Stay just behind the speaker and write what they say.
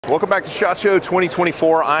Welcome back to SHOT Show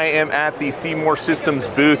 2024. I am at the Seymour Systems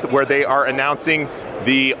booth where they are announcing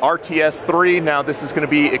the RTS3. Now this is going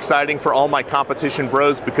to be exciting for all my competition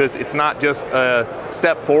bros because it's not just a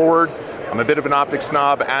step forward. I'm a bit of an optic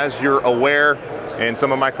snob, as you're aware, and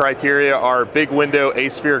some of my criteria are big window,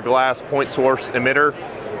 asphere glass, point source emitter,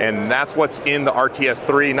 and that's what's in the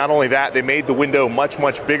RTS3. Not only that, they made the window much,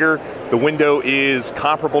 much bigger. The window is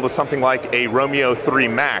comparable to something like a Romeo 3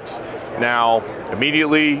 Max. Now,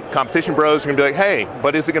 immediately, competition bros are going to be like, hey,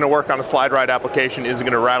 but is it going to work on a slide ride application? Is it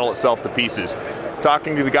going to rattle itself to pieces?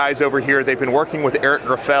 Talking to the guys over here, they've been working with Eric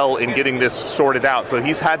Graffel in getting this sorted out. So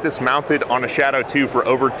he's had this mounted on a Shadow 2 for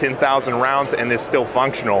over 10,000 rounds and is still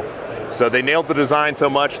functional. So they nailed the design so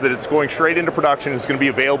much that it's going straight into production. It's going to be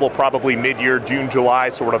available probably mid-year, June, July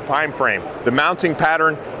sort of time frame. The mounting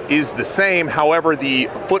pattern is the same, however, the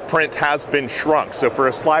footprint has been shrunk. So for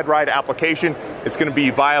a slide ride application, it's going to be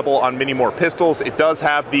viable on many more pistols. It does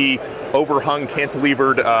have the overhung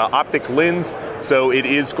cantilevered optic lens, so it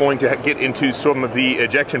is going to get into some of the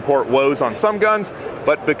ejection port woes on some guns,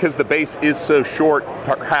 but because the base is so short,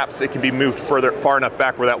 perhaps it can be moved far enough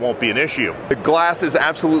back where that won't be an issue. The glass is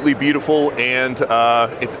absolutely beautiful, and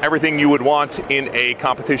it's everything you would want in a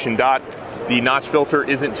competition dot. The notch filter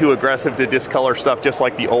isn't too aggressive to discolor stuff, just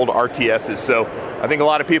like the old RTSs. So I think a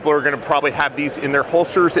lot of people are going to probably have these in their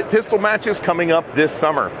holsters at pistol matches coming up this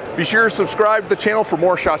summer. Be sure to subscribe to the channel for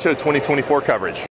more SHOT Show 2024 coverage.